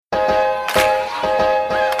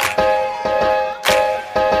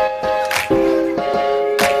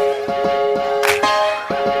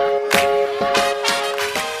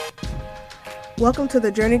Welcome to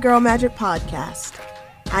the Journey Girl Magic Podcast.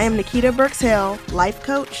 I am Nikita Burks-Hill, life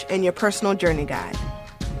coach and your personal journey guide.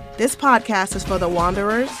 This podcast is for the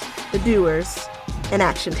wanderers, the doers, and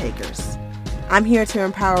action takers. I'm here to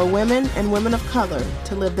empower women and women of color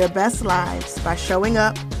to live their best lives by showing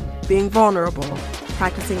up, being vulnerable,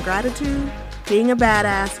 practicing gratitude, being a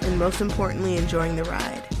badass, and most importantly, enjoying the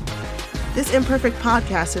ride. This imperfect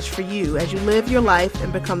podcast is for you as you live your life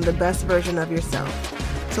and become the best version of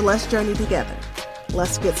yourself. So let's journey together.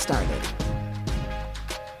 Let's get started.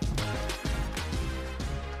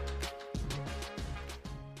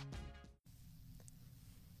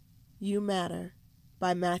 You Matter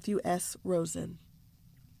by Matthew S. Rosen.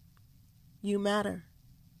 You matter.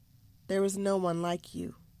 There is no one like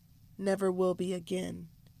you, never will be again,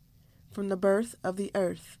 from the birth of the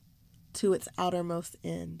earth to its outermost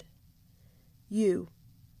end. You,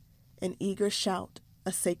 an eager shout,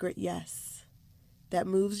 a sacred yes, that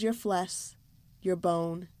moves your flesh, your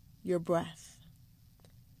bone, your breath.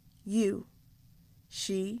 You,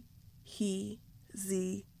 she, he,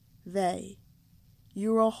 ze, they,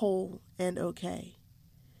 you are whole and okay,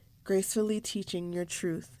 gracefully teaching your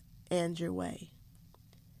truth and your way.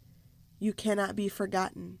 You cannot be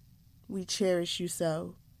forgotten, we cherish you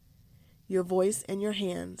so. Your voice and your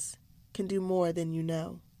hands can do more than you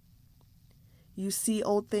know. You see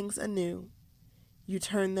old things anew, you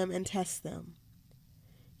turn them and test them.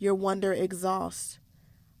 Your wonder exhausts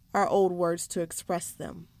our old words to express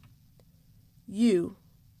them. You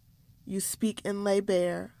speak and lay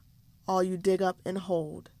bare all you dig up and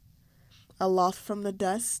hold, aloft from the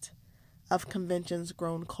dust of conventions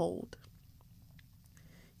grown cold.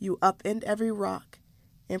 You upend every rock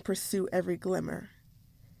and pursue every glimmer,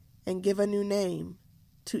 and give a new name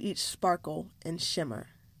to each sparkle and shimmer.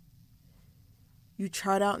 You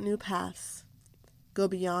chart out new paths, go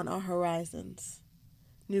beyond our horizons.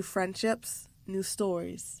 New friendships, new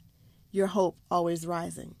stories, your hope always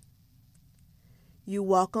rising. You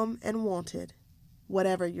welcome and wanted,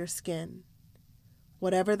 whatever your skin,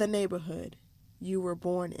 whatever the neighborhood you were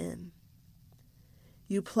born in.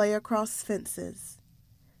 You play across fences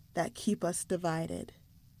that keep us divided.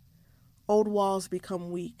 Old walls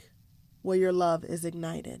become weak where your love is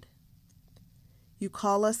ignited. You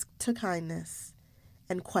call us to kindness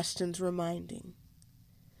and questions reminding.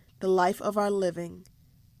 The life of our living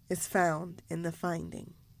is found in the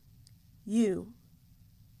finding. You,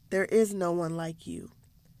 there is no one like you,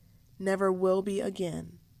 never will be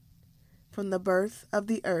again, from the birth of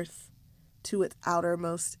the earth to its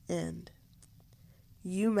outermost end.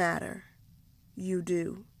 You matter, you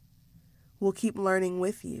do. We'll keep learning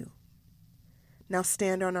with you. Now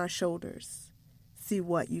stand on our shoulders, see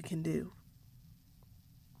what you can do.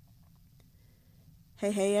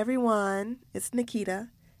 Hey everyone, it's Nikita,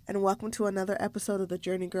 and welcome to another episode of the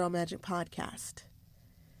Journey Girl Magic Podcast.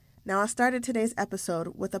 Now, I started today's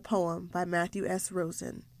episode with a poem by Matthew S.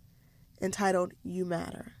 Rosen entitled You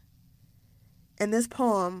Matter. And this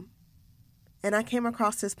poem, and I came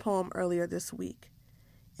across this poem earlier this week,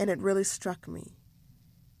 and it really struck me.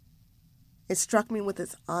 It struck me with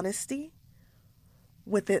its honesty,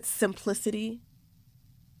 with its simplicity,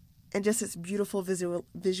 and just its beautiful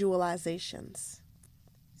visualizations.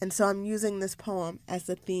 And so I'm using this poem as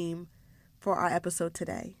the theme for our episode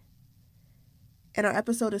today. And our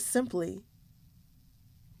episode is simply,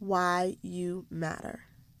 Why You Matter.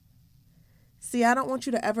 See, I don't want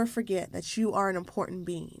you to ever forget that you are an important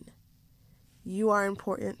being. You are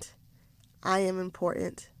important. I am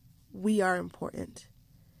important. We are important.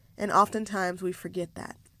 And oftentimes we forget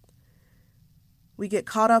that. We get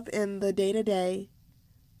caught up in the day-to-day.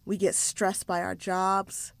 We get stressed by our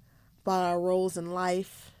jobs, by our roles in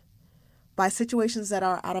life, by situations that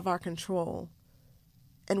are out of our control,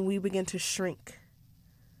 and we begin to shrink.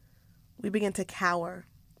 We begin to cower.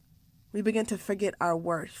 We begin to forget our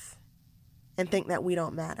worth and think that we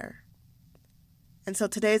don't matter. And so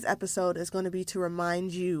today's episode is going to be to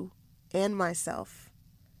remind you and myself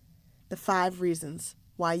the 5 reasons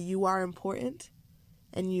why you are important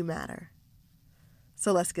and you matter.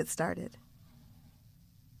 So let's get started.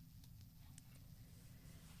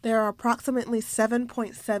 There are approximately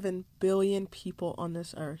 7.7 billion people on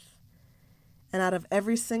this earth. And out of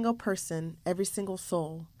every single person, every single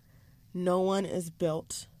soul, no one is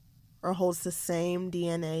built or holds the same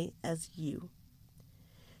DNA as you.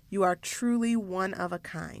 You are truly one of a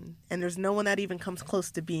kind, and there's no one that even comes close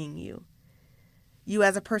to being you. You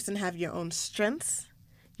as a person have your own strengths,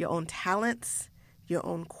 your own talents, your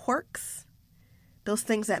own quirks, those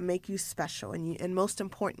things that make you special, and most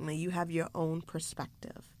importantly, you have your own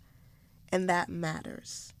perspective. And that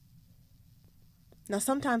matters. Now,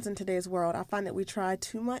 sometimes in today's world, I find that we try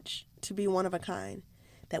too much to be one of a kind,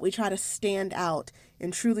 that we try to stand out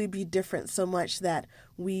and truly be different so much that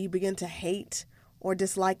we begin to hate or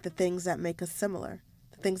dislike the things that make us similar,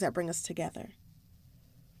 the things that bring us together.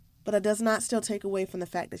 But it does not still take away from the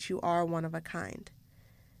fact that you are one of a kind.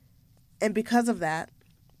 And because of that,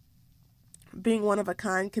 being one of a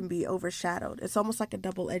kind can be overshadowed. It's almost like a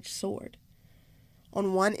double-edged sword.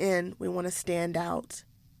 On one end, we want to stand out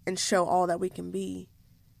and show all that we can be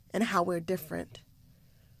and how we're different.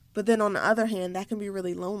 But then on the other hand, that can be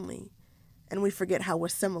really lonely, and we forget how we're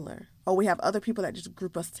similar, or we have other people that just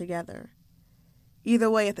group us together. Either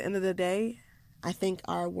way, at the end of the day, I think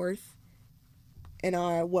our worth and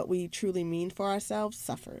what we truly mean for ourselves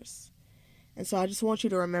suffers. And so I just want you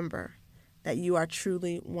to remember that you are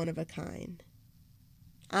truly one of a kind.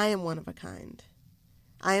 I am one of a kind.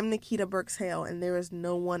 I am Nikita Burks Hale, and there is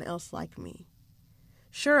no one else like me.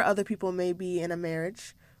 Sure, other people may be in a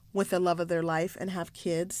marriage with the love of their life and have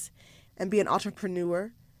kids and be an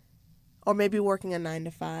entrepreneur, or maybe working a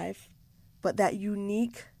 9-to-5, but that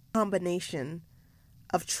unique combination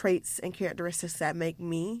of traits and characteristics that make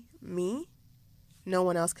me, no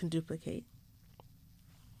one else can duplicate.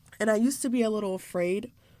 And I used to be a little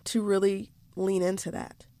afraid to really lean into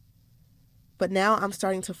that. But now I'm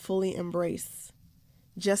starting to fully embrace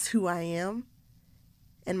just who I am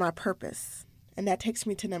and my purpose. And that takes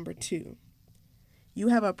me to number 2. You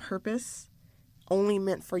have a purpose only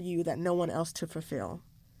meant for you that no one else to fulfill.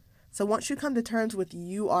 So once you come to terms with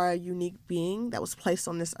you are a unique being that was placed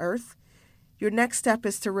on this earth, your next step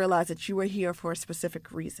is to realize that you are here for a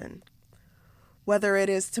specific reason. Whether it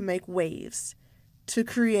is to make waves, to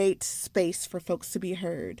create space for folks to be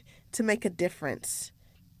heard, to make a difference,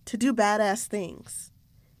 to do badass things.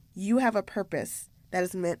 You have a purpose that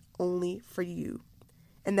is meant only for you.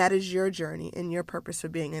 And that is your journey and your purpose for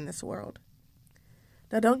being in this world.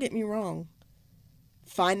 Now, don't get me wrong.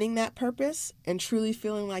 Finding that purpose and truly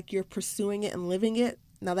feeling like you're pursuing it and living it,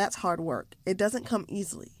 now that's hard work. It doesn't come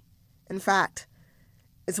easily. In fact,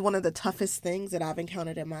 it's one of the toughest things that I've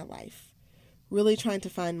encountered in my life. Really trying to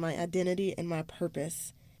find my identity and my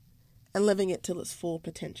purpose and living it to its full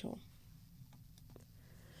potential.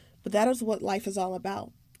 But that is what life is all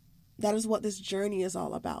about. That is what this journey is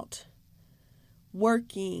all about.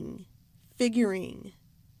 Working, figuring,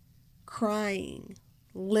 crying,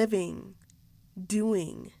 living,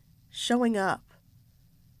 doing, showing up.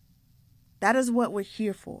 That is what we're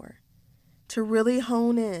here for. To really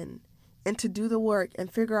hone in and to do the work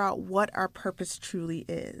and figure out what our purpose truly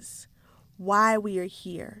is. Why we are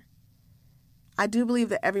here. I do believe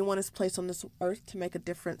that everyone is placed on this earth to make a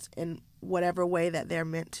difference in whatever way that they're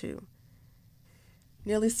meant to.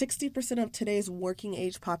 Nearly 60% of today's working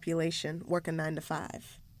age population work a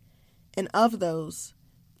 9-to-5. And of those,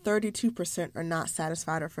 32% are not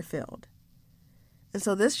satisfied or fulfilled. And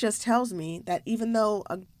so this just tells me that even though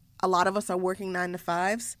a lot of us are working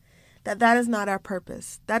 9-to-5s, that is not our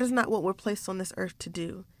purpose. That is not what we're placed on this earth to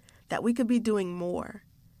do. That we could be doing more.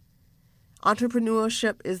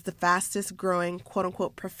 Entrepreneurship is the fastest growing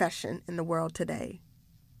quote-unquote profession in the world today.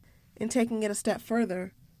 And taking it a step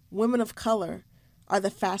further, women of color are the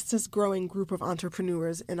fastest growing group of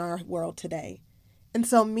entrepreneurs in our world today. And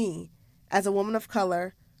so me, as a woman of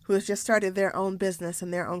color who has just started their own business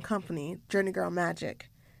and their own company, Journey Girl Magic,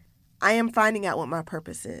 I am finding out what my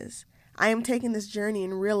purpose is. I am taking this journey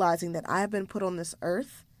and realizing that I have been put on this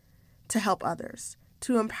earth to help others,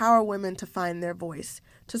 to empower women to find their voice,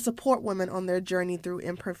 to support women on their journey through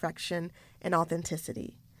imperfection and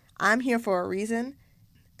authenticity. I'm here for a reason,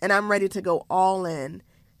 and I'm ready to go all in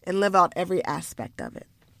and live out every aspect of it.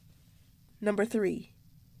 Number 3,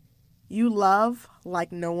 you love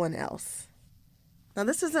like no one else. Now,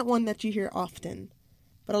 this isn't one that you hear often,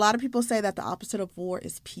 but a lot of people say that the opposite of war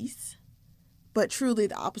is peace. But truly,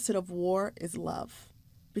 the opposite of war is love.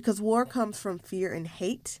 Because war comes from fear and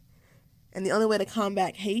hate, and the only way to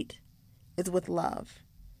combat hate is with love.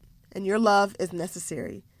 And your love is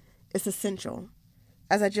necessary. It's essential.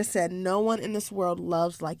 As I just said, no one in this world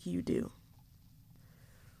loves like you do.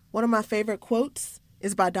 One of my favorite quotes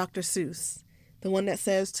is by Dr. Seuss, the one that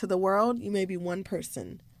says, "To the world, you may be one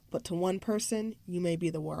person, but to one person, you may be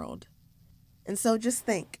the world." And so just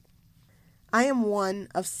think, I am one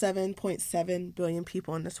of 7.7 billion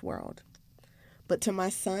people in this world. But to my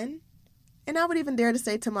son, and I would even dare to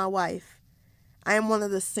say to my wife, I am one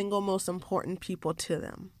of the single most important people to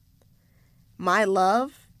them. My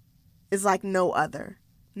love is like no other.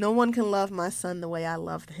 No one can love my son the way I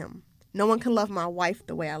loved him. No one can love my wife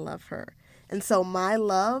the way I love her. And so my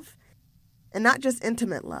love, and not just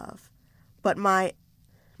intimate love, but my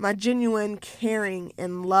genuine caring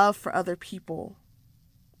and love for other people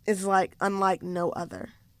is like unlike no other.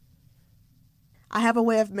 I have a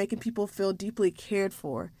way of making people feel deeply cared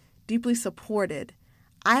for, deeply supported.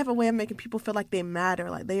 I have a way of making people feel like they matter,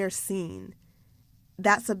 like they are seen.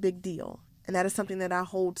 That's a big deal. And that is something that I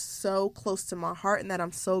hold so close to my heart and that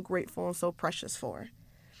I'm so grateful and so precious for.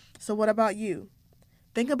 So what about you?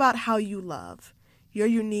 Think about how you love, your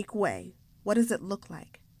unique way. What does it look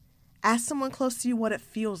like? Ask someone close to you what it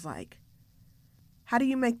feels like. How do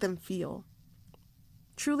you make them feel?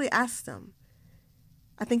 Truly ask them.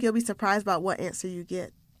 I think you'll be surprised about what answer you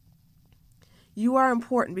get. You are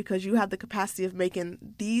important because you have the capacity of making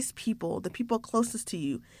these people, the people closest to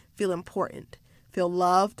you, feel important, feel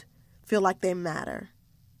loved, feel like they matter.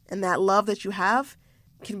 And that love that you have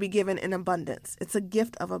can be given in abundance. It's a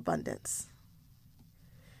gift of abundance.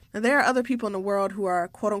 Now, there are other people in the world who are,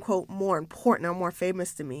 quote unquote, more important or more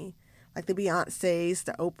famous to me, like the Beyoncés,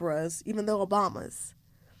 the Oprahs, even the Obamas.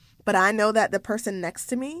 But I know that the person next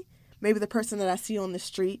to me, maybe the person that I see on the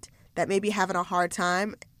street that may be having a hard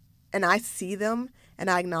time, and I see them and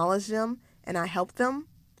I acknowledge them and I help them,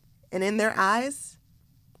 and in their eyes,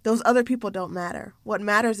 those other people don't matter. What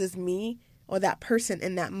matters is me or that person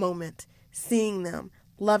in that moment, seeing them,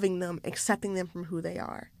 loving them, accepting them from who they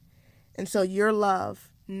are. And so your love,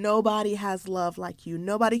 nobody has love like you.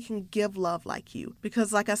 Nobody can give love like you.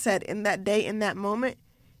 Because like I said, in that day, in that moment,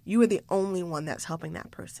 you are the only one that's helping that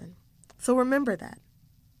person. So remember that.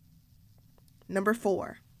 Number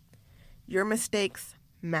 4, your mistakes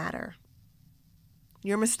matter.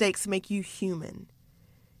 Your mistakes make you human.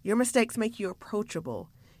 Your mistakes make you approachable.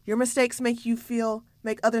 Your mistakes make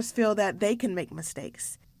others feel that they can make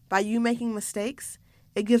mistakes. By you making mistakes,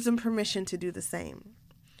 it gives them permission to do the same.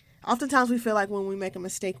 Oftentimes we feel like when we make a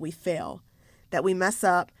mistake, we fail, that we mess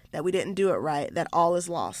up, that we didn't do it right, that all is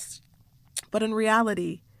lost. But in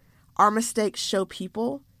reality, our mistakes show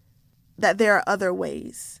people that there are other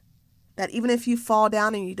ways, that even if you fall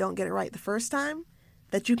down and you don't get it right the first time,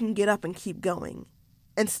 that you can get up and keep going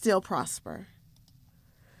and still prosper.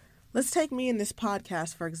 Let's take me in this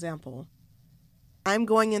podcast, for example. I'm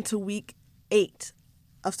going into week 8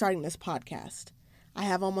 of starting this podcast. I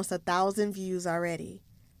have almost 1,000 views already.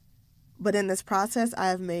 But in this process, I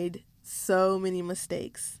have made so many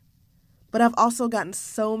mistakes. But I've also gotten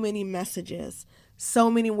so many messages,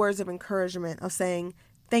 so many words of encouragement of saying,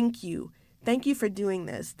 thank you. Thank you for doing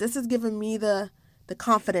this. This has given me the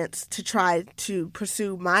confidence to try to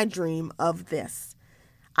pursue my dream of this.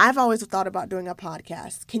 I've always thought about doing a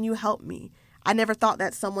podcast. Can you help me? I never thought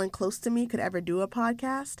that someone close to me could ever do a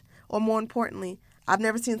podcast. Or more importantly, I've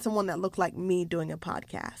never seen someone that looked like me doing a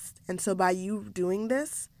podcast. And so by you doing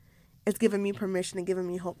this, it's given me permission and given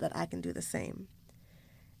me hope that I can do the same.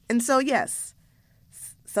 And so, yes,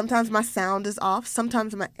 sometimes my sound is off.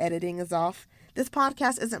 Sometimes my editing is off. This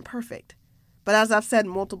podcast isn't perfect. But as I've said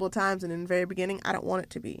multiple times and in the very beginning, I don't want it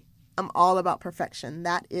to be. I'm all about perfection.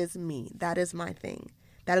 That is me. That is my thing.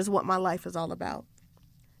 That is what my life is all about.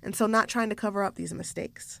 And so not trying to cover up these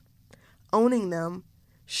mistakes. Owning them,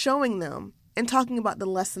 showing them, and talking about the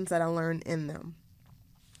lessons that I learned in them.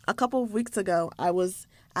 A couple of weeks ago, I was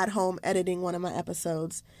at home editing one of my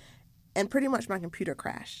episodes, and pretty much my computer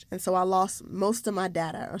crashed. And so I lost most of my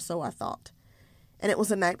data, or so I thought. And it was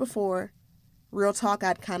the night before. Real talk,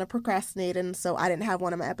 I'd kind of procrastinated, and so I didn't have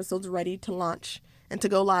one of my episodes ready to launch and to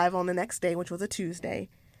go live on the next day, which was a Tuesday.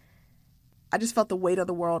 I just felt the weight of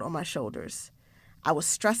the world on my shoulders. I was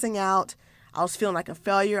stressing out. I was feeling like a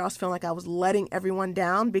failure. I was feeling like I was letting everyone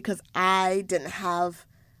down because I didn't have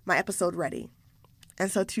my episode ready.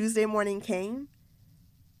 And so Tuesday morning came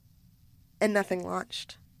and nothing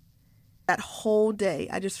launched. That whole day,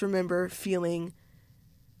 I just remember feeling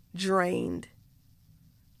drained,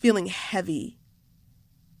 feeling heavy,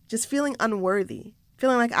 just feeling unworthy,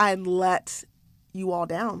 feeling like I had let you all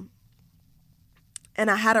down.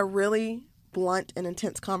 And I had a really blunt and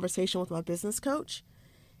intense conversation with my business coach.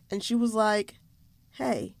 And she was like,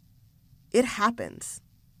 hey, it happens.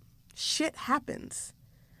 Shit happens.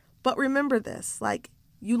 But remember this, like,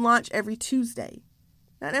 you launch every Tuesday.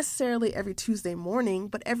 Not necessarily every Tuesday morning,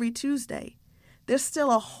 but every Tuesday. There's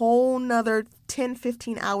still a whole nother 10,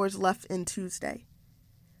 15 hours left in Tuesday.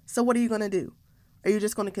 So what are you going to do? Are you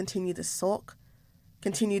just going to continue to sulk,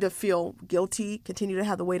 continue to feel guilty, continue to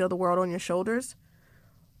have the weight of the world on your shoulders?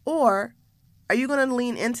 Or are you going to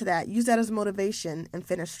lean into that, use that as motivation, and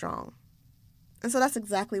finish strong? And so that's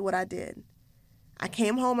exactly what I did. I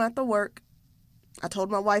came home after work. I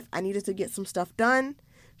told my wife I needed to get some stuff done.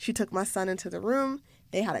 She took my son into the room.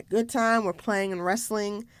 They had a good time. We're playing and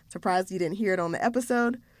wrestling. Surprised you didn't hear it on the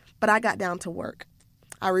episode. But I got down to work.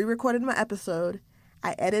 I re-recorded my episode.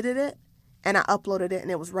 I edited it. And I uploaded it.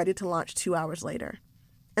 And it was ready to launch 2 hours later.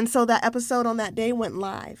 And so that episode on that day went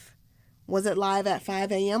live. Was it live at 5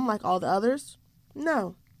 a.m. like all the others?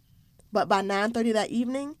 No. But by 9:30 that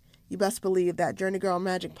evening, you best believe that Journey Girl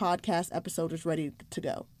Magic podcast episode is ready to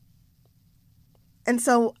go. And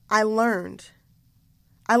so I learned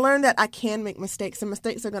that I can make mistakes, and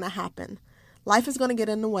mistakes are going to happen. Life is going to get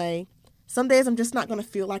in the way. Some days I'm just not going to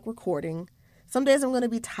feel like recording. Some days I'm going to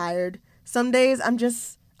be tired. Some days I'm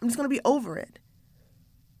just going to be over it.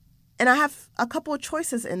 And I have a couple of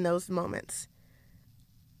choices in those moments.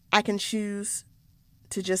 I can choose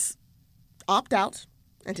to just opt out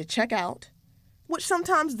and to check out, which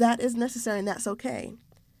sometimes that is necessary and that's okay.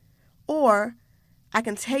 Or I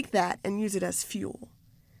can take that and use it as fuel.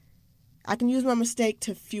 I can use my mistake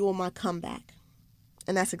to fuel my comeback.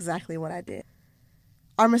 And that's exactly what I did.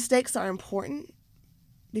 Our mistakes are important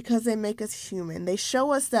because they make us human. They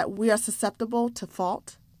show us that we are susceptible to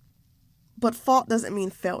fault. But fault doesn't mean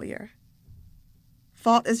failure.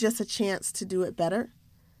 Fault is just a chance to do it better,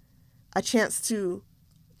 a chance to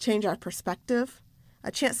change our perspective,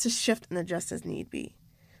 a chance to shift and adjust as need be.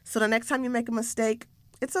 So the next time you make a mistake,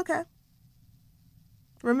 it's okay.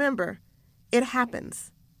 Remember, it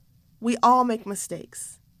happens. We all make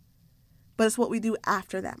mistakes. But it's what we do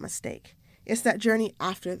after that mistake. It's that journey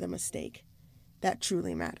after the mistake that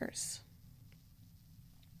truly matters.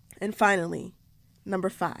 And finally, number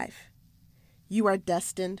 5, you are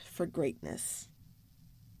destined for greatness.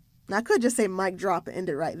 Now, I could just say mic drop and end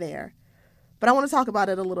it right there, but I want to talk about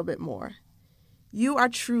it a little bit more. You are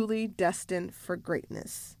truly destined for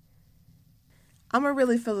greatness. I'm a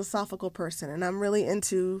really philosophical person, and I'm really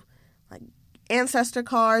into like ancestor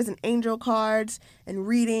cards and angel cards and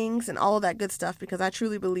readings and all of that good stuff, because I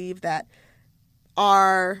truly believe that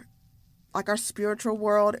our spiritual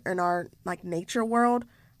world and our nature world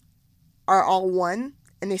are all one,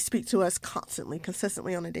 and they speak to us constantly,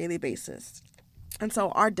 consistently on a daily basis. And so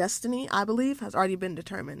our destiny, I believe, has already been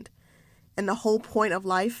determined. And the whole point of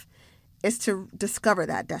life is to discover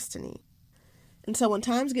that destiny. And so when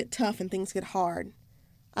times get tough and things get hard,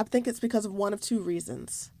 I think it's because of one of two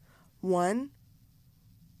reasons. One,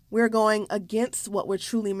 we're going against what we're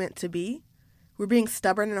truly meant to be. We're being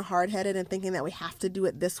stubborn and hard-headed and thinking that we have to do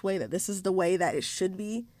it this way, that this is the way that it should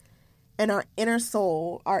be. And our inner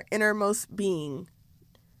soul, our innermost being,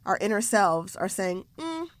 our inner selves are saying,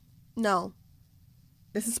 no,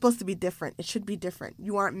 this is supposed to be different. It should be different.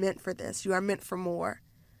 You aren't meant for this. You are meant for more.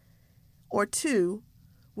 Or two,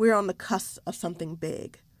 we're on the cusp of something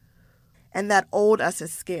big. And that old us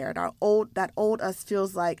is scared. That old us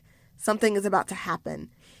feels like something is about to happen.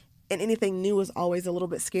 And anything new is always a little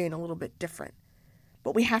bit scary and a little bit different.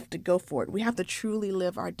 But we have to go for it. We have to truly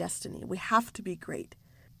live our destiny. We have to be great.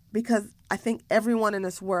 Because I think everyone in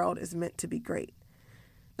this world is meant to be great.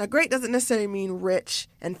 Now, great doesn't necessarily mean rich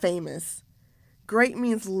and famous. Great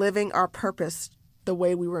means living our purpose the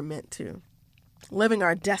way we were meant to. Living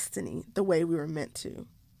our destiny the way we were meant to.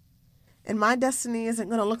 And my destiny isn't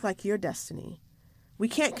going to look like your destiny. We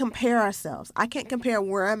can't compare ourselves. I can't compare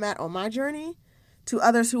where I'm at on my journey to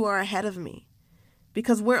others who are ahead of me,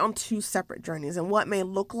 because we're on two separate journeys, and what may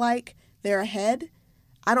look like they're ahead,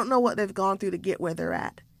 I don't know what they've gone through to get where they're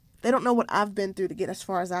at. They don't know what I've been through to get as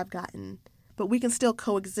far as I've gotten, but we can still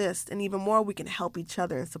coexist, and even more, we can help each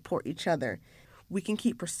other and support each other. We can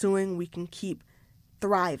keep pursuing, we can keep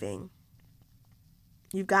thriving.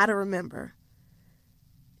 You've got to remember,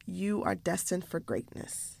 you are destined for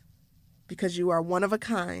greatness because you are one of a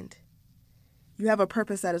kind. You have a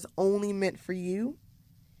purpose that is only meant for you.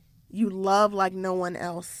 You love like no one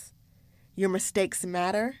else. Your mistakes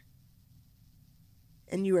matter.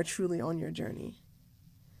 And you are truly on your journey.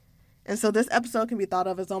 And so this episode can be thought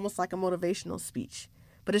of as almost like a motivational speech.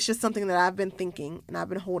 But it's just something that I've been thinking and I've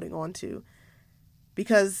been holding on to.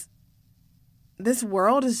 Because this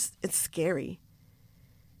world it's scary.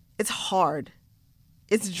 It's hard.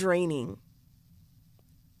 It's draining.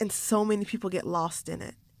 And so many people get lost in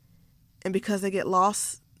it. And because they get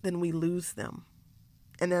lost, then we lose them.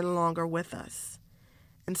 And they're no longer with us.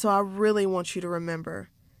 And so I really want you to remember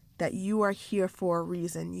that you are here for a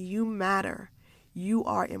reason. You matter. You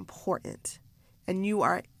are important. And you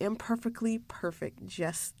are imperfectly perfect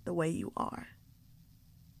just the way you are.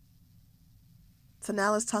 So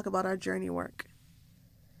now let's talk about our journey work.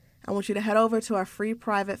 I want you to head over to our free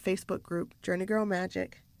private Facebook group, Journey Girl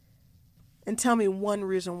Magic, and tell me one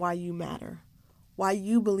reason why you matter, why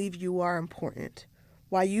you believe you are important,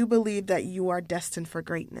 why you believe that you are destined for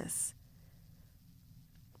greatness.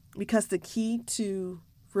 Because the key to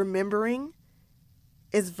remembering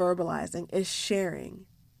is verbalizing, is sharing.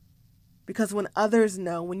 Because when others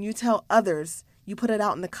know, when you tell others, you put it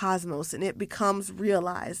out in the cosmos and it becomes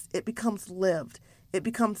realized, it becomes lived, it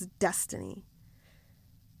becomes destiny.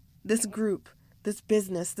 this group, this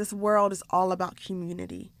business, this world is all about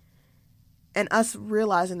community. And us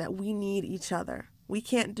realizing that we need each other. We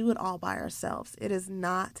can't do it all by ourselves. It is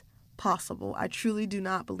not possible. I truly do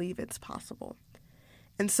not believe it's possible.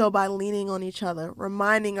 And so by leaning on each other,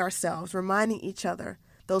 reminding ourselves, reminding each other,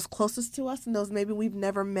 those closest to us and those maybe we've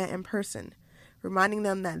never met in person, reminding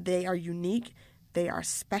them that they are unique, they are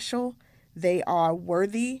special, they are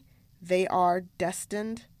worthy, they are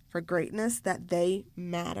destined for greatness, that they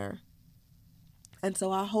matter. And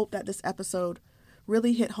so I hope that this episode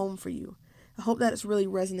really hit home for you. I hope that it's really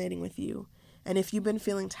resonating with you. And if you've been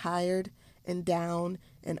feeling tired and down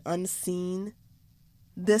and unseen,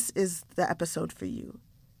 this is the episode for you.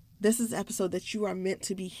 This is the episode that you are meant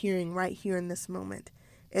to be hearing right here in this moment.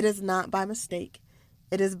 It is not by mistake.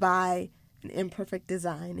 It is by an imperfect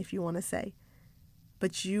design, if you want to say.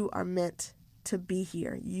 But you are meant to be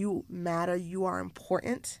here. You matter. You are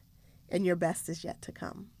important. And your best is yet to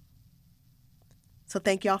come. So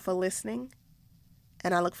thank y'all for listening.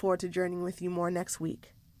 And I look forward to journeying with you more next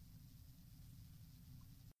week.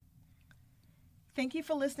 Thank you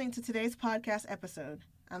for listening to today's podcast episode.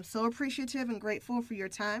 I'm so appreciative and grateful for your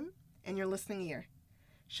time and your listening ear.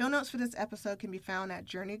 Show notes for this episode can be found at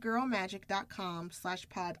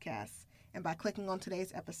journeygirlmagic.com/podcasts and by clicking on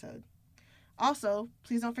today's episode. Also,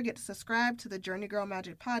 please don't forget to subscribe to the Journey Girl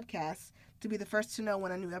Magic podcast to be the first to know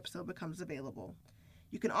when a new episode becomes available.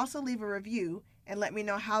 You can also leave a review and let me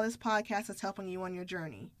know how this podcast is helping you on your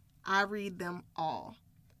journey. I read them all.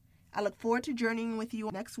 I look forward to journeying with you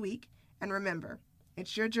next week. And remember,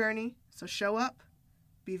 it's your journey, so show up,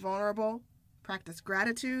 be vulnerable, practice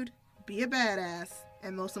gratitude, be a badass,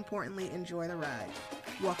 and most importantly, enjoy the ride.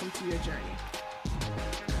 Welcome to your journey.